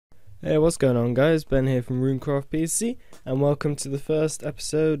Hey, what's going on, guys? Ben here from RuneCraftPC, and welcome to the first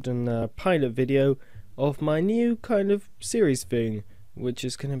episode and pilot video of my new kind of series thing, which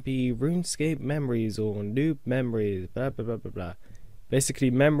is going to be RuneScape memories or Noob memories, blah blah blah blah blah.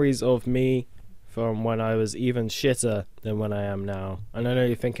 Basically, memories of me from when I was even shitter than when I am now. And I know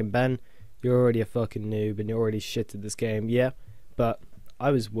you're thinking, Ben, you're already a fucking noob and you're already shit at this game. Yeah, but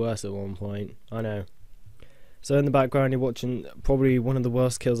I was worse at one point. I know. So in the background you're watching probably one of the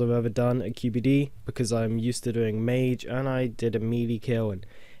worst kills I've ever done at QBD, because I'm used to doing mage and I did a melee kill and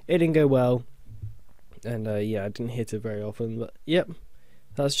it didn't go well, and yeah, I didn't hit it very often, but yep,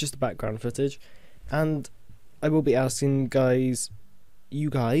 that's just the background footage. And I will be asking you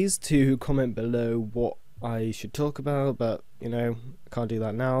guys to comment below what I should talk about, but you know, I can't do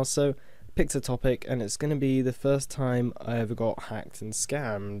that now, so I picked a topic, and it's going to be the first time I ever got hacked and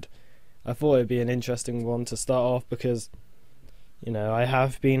scammed. I thought it'd be an interesting one to start off because, you know, I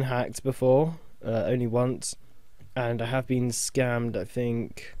have been hacked before, only once, and I have been scammed, I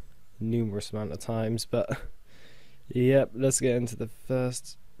think, numerous amount of times, but yep, let's get into the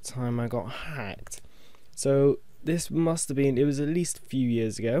first time I got hacked. So this must have been, it was at least a few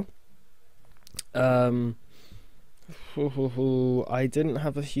years ago. I didn't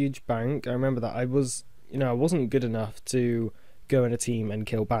have a huge bank. I remember that I wasn't good enough to go in a team and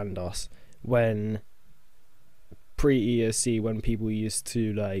kill Bandos when pre-ESC, when people used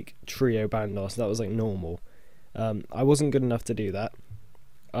to like trio Bandos. That was like normal. I wasn't good enough to do that,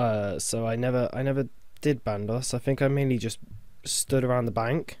 so I never did Bandos. I think I mainly just stood around the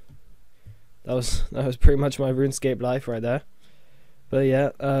bank. That was pretty much my RuneScape life right there. But yeah,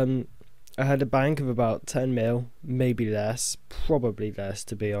 I had a bank of about 10 mil, maybe less, probably less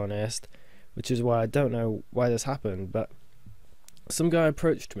to be honest, which is why I don't know why this happened, but some guy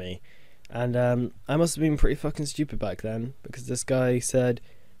approached me, and I must have been pretty fucking stupid back then, because this guy said,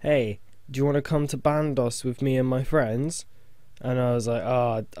 "Hey, do you want to come to Bandos with me and my friends?" And I was like,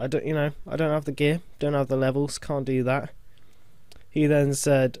 "Oh, I don't have the gear, don't have the levels, can't do that." He then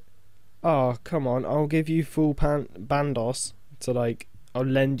said, "Oh, come on, I'll give you full Bandos, so like, I'll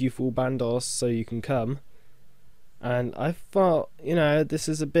lend you full Bandos so you can come." And I thought, you know, this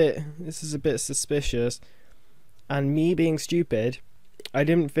is a bit suspicious. And me being stupid, I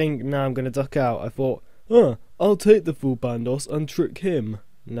didn't think, nah, I'm going to duck out. I thought, I'll take the full Bandos and trick him.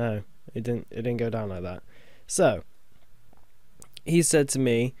 No, it didn't go down like that. So, he said to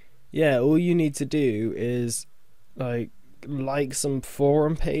me, yeah, all you need to do is, like some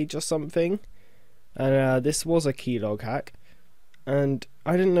forum page or something. And this was a keylog hack. And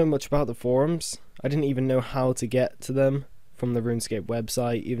I didn't know much about the forums. I didn't even know how to get to them from the RuneScape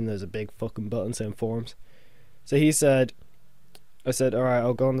website, even though there's a big fucking button saying forums. So I said, alright,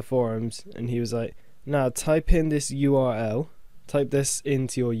 I'll go on the forums, and he was like, now type in this URL, type this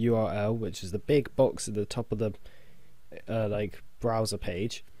into your URL, which is the big box at the top of the browser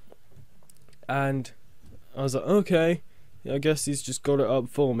page. And I was like, okay, I guess he's just got it up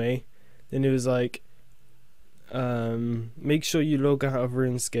for me. Then he was like, make sure you log out of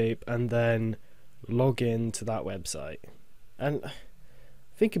RuneScape and then log in to that website. And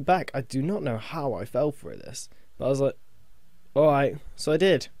thinking back, I do not know how I fell for this, but I was like, alright, so I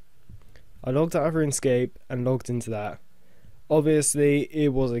did. I logged out of RuneScape and logged into that. Obviously, it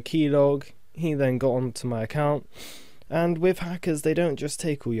was a keylog. He then got onto my account, and with hackers, they don't just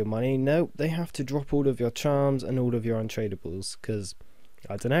take all your money. No, they have to drop all of your charms and all of your untradables, because,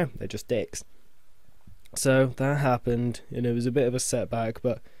 I don't know, they're just dicks. So that happened, and it was a bit of a setback,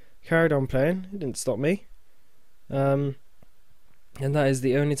 but carried on playing. It didn't stop me. And that is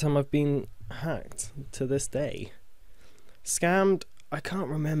the only time I've been hacked to this day. Scammed, I can't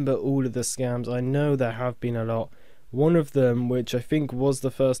remember all of the scams. I know there have been a lot. One of them, which I think was the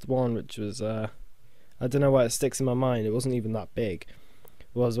first one, which was, I don't know why it sticks in my mind, it wasn't even that big,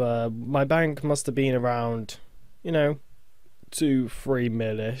 was my bank must have been around, 2-3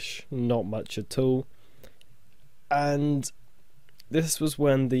 mil-ish, not much at all. And this was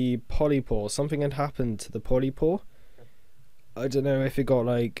when the polypore, something had happened to the polypore. I don't know if it got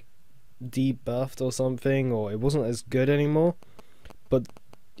like debuffed or something, or it wasn't as good anymore, but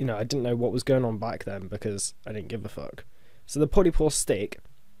I didn't know what was going on back then because I didn't give a fuck. So the polypore stick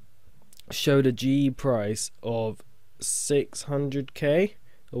showed a G price of 600k,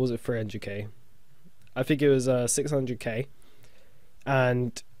 or was it 300k? I think it was 600k,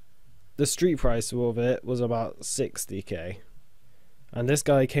 and the street price of it was about 60k. And this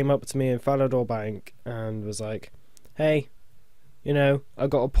guy came up to me in Falador Bank and was like, hey, I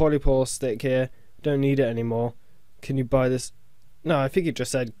got a polypore stick here, don't need it anymore, can you buy this? No, I think he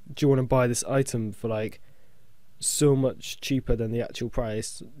just said, do you want to buy this item for like so much cheaper than the actual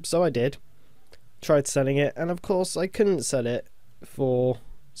price. So I did. Tried selling it, and of course I couldn't sell it for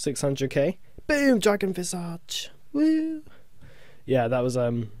 600k. Boom! Dragon Visage! Woo! Yeah, that was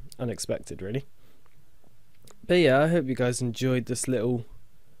unexpected, really. But yeah, I hope you guys enjoyed this little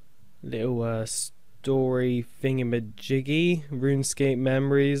story thingamajiggy, RuneScape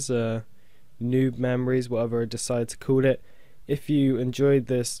memories, noob memories, whatever I decide to call it. If you enjoyed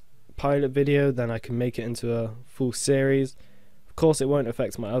this pilot video, then I can make it into a full series. Of course, it won't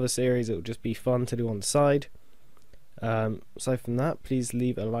affect my other series, it will just be fun to do on the side. Aside from that, please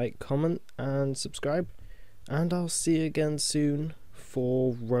leave a like, comment, and subscribe. And I'll see you again soon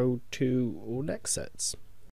for Road to all next sets.